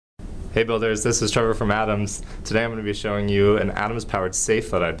Hey builders, this is Trevor from Adams. Today I'm going to be showing you an Adams powered safe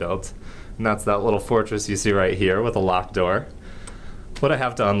that I built. And that's that little fortress you see right here with a locked door. What I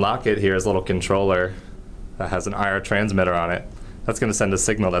have to unlock it here is a little controller that has an IR transmitter on it. That's going to send a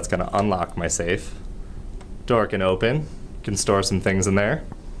signal that's going to unlock my safe. Door can open, you can store some things in there.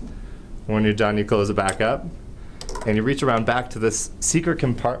 When you're done, you close it back up and you reach around back to this secret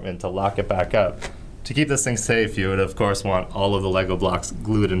compartment to lock it back up. To keep this thing safe, you would of course want all of the Lego blocks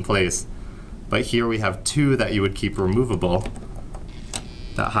glued in place. But here we have two that you would keep removable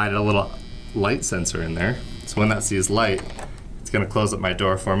that hide a little light sensor in there. So when that sees light, it's going to close up my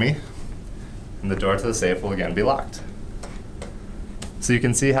door for me, and the door to the safe will again be locked. So you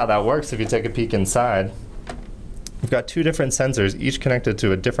can see how that works if you take a peek inside. We've got two different sensors, each connected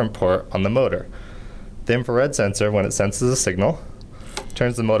to a different port on the motor. The infrared sensor, when it senses a signal,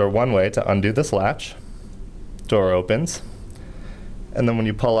 turns the motor one way to undo this latch, door opens, and then when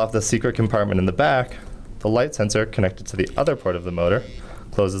you pull off the secret compartment in the back, the light sensor connected to the other port of the motor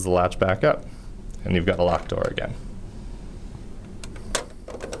closes the latch back up, and you've got a locked door again.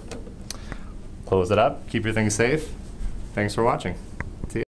 Close it up, keep your things safe. Thanks for watching.